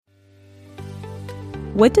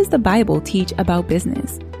What does the Bible teach about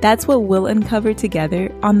business? That's what we'll uncover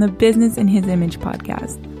together on the Business in His Image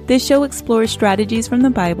podcast. This show explores strategies from the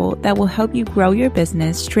Bible that will help you grow your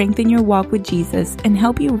business, strengthen your walk with Jesus, and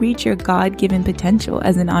help you reach your God-given potential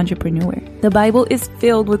as an entrepreneur. The Bible is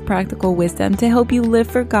filled with practical wisdom to help you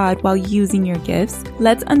live for God while using your gifts.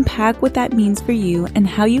 Let's unpack what that means for you and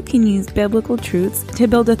how you can use biblical truths to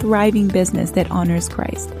build a thriving business that honors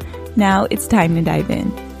Christ. Now it's time to dive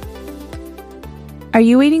in. Are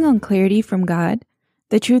you waiting on clarity from God?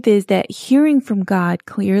 The truth is that hearing from God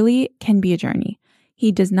clearly can be a journey.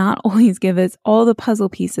 He does not always give us all the puzzle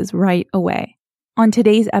pieces right away. On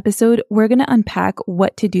today's episode, we're going to unpack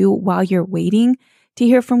what to do while you're waiting to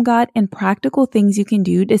hear from God and practical things you can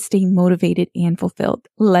do to stay motivated and fulfilled.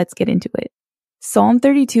 Let's get into it. Psalm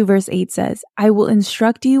 32 verse 8 says, "I will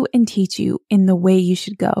instruct you and teach you in the way you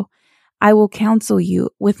should go. I will counsel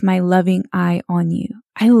you with my loving eye on you."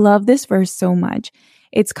 I love this verse so much.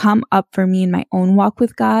 It's come up for me in my own walk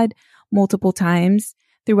with God multiple times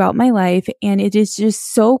throughout my life, and it is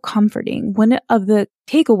just so comforting. One of the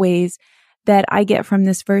takeaways that I get from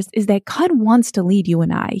this verse is that God wants to lead you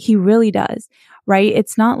and I. He really does, right?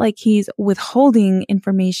 It's not like He's withholding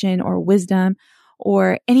information or wisdom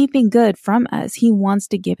or anything good from us. He wants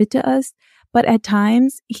to give it to us. But at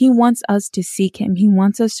times, He wants us to seek Him. He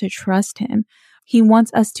wants us to trust Him. He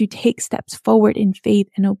wants us to take steps forward in faith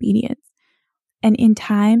and obedience. And in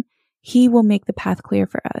time, He will make the path clear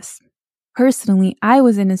for us. Personally, I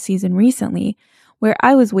was in a season recently where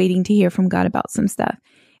I was waiting to hear from God about some stuff.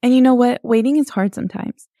 And you know what? Waiting is hard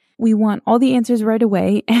sometimes. We want all the answers right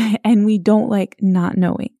away, and we don't like not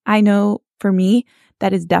knowing. I know for me,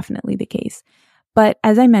 that is definitely the case. But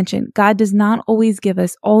as I mentioned, God does not always give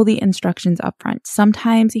us all the instructions up front.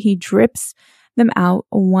 Sometimes He drips them out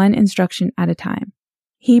one instruction at a time.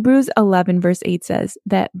 Hebrews 11 verse 8 says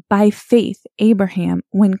that by faith, Abraham,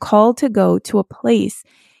 when called to go to a place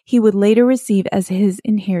he would later receive as his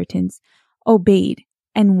inheritance, obeyed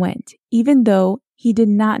and went, even though he did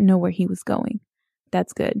not know where he was going.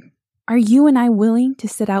 That's good. Are you and I willing to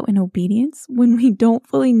sit out in obedience when we don't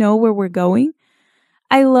fully know where we're going?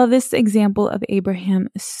 I love this example of Abraham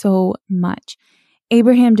so much.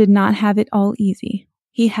 Abraham did not have it all easy.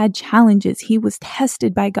 He had challenges. He was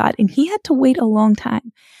tested by God, and he had to wait a long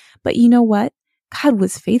time. But you know what? God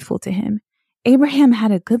was faithful to him. Abraham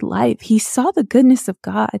had a good life. He saw the goodness of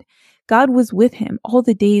God. God was with him all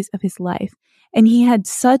the days of his life, and he had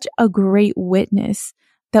such a great witness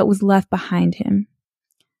that was left behind him.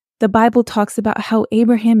 The Bible talks about how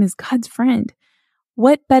Abraham is God's friend.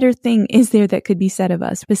 What better thing is there that could be said of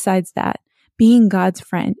us besides that? Being God's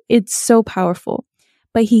friend. It's so powerful.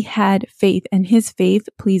 But he had faith, and his faith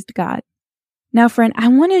pleased God. Now, friend, I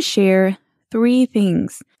want to share 3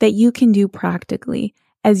 things that you can do practically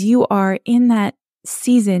as you are in that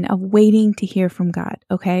season of waiting to hear from God,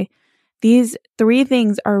 okay? These 3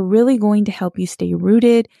 things are really going to help you stay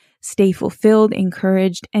rooted, stay fulfilled,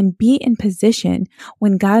 encouraged, and be in position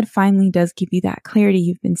when God finally does give you that clarity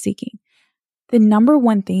you've been seeking. The number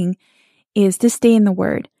 1 thing is to stay in the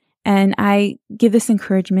Word. And I give this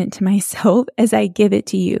encouragement to myself as I give it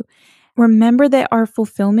to you. Remember that our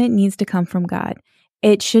fulfillment needs to come from God.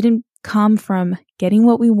 It shouldn't come from getting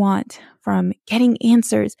what we want, from getting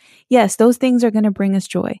answers. Yes, those things are going to bring us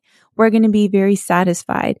joy. We're going to be very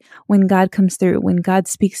satisfied when God comes through, when God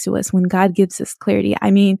speaks to us, when God gives us clarity.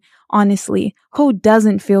 I mean, honestly, who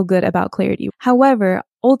doesn't feel good about clarity? However,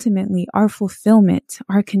 ultimately, our fulfillment,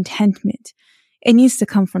 our contentment, it needs to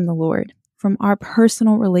come from the Lord, from our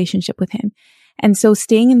personal relationship with Him. And so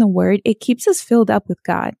staying in the Word, it keeps us filled up with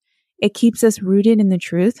God. It keeps us rooted in the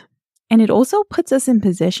truth. And it also puts us in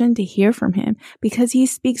position to hear from Him because He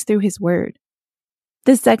speaks through His Word.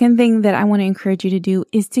 The second thing that I want to encourage you to do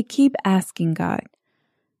is to keep asking God.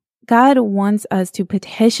 God wants us to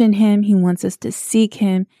petition Him. He wants us to seek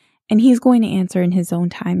Him, and He's going to answer in His own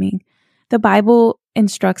timing. The Bible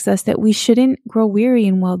instructs us that we shouldn't grow weary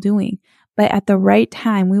in well-doing, but at the right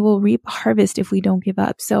time, we will reap harvest if we don't give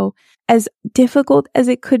up. So as difficult as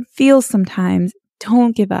it could feel sometimes,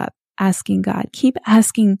 don't give up asking God. Keep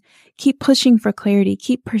asking, keep pushing for clarity,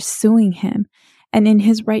 keep pursuing Him. And in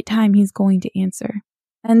His right time, He's going to answer.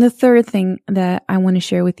 And the third thing that I want to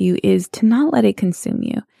share with you is to not let it consume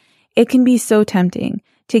you. It can be so tempting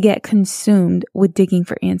to get consumed with digging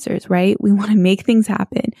for answers, right? We want to make things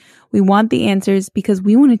happen. We want the answers because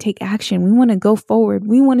we want to take action. We want to go forward.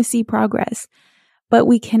 We want to see progress, but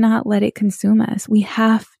we cannot let it consume us. We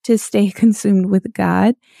have to stay consumed with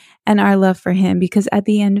God and our love for Him, because at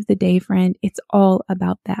the end of the day, friend, it's all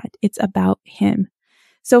about that. It's about Him.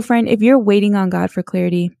 So friend, if you're waiting on God for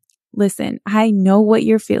clarity, listen, I know what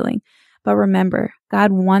you're feeling, But remember,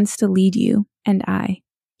 God wants to lead you and I.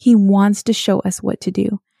 He wants to show us what to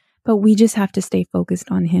do, but we just have to stay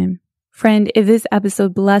focused on Him. Friend, if this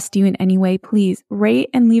episode blessed you in any way, please rate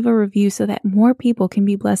and leave a review so that more people can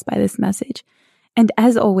be blessed by this message. And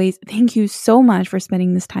as always, thank you so much for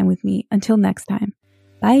spending this time with me. Until next time,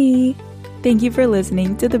 bye. Thank you for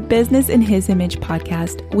listening to the Business in His Image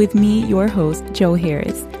podcast with me, your host, Jo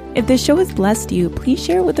Harris. If this show has blessed you, please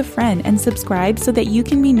share it with a friend and subscribe so that you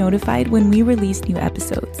can be notified when we release new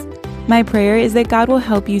episodes. My prayer is that God will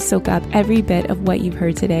help you soak up every bit of what you've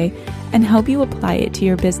heard today and help you apply it to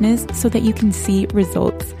your business so that you can see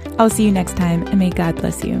results. I'll see you next time, and may God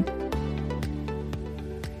bless you.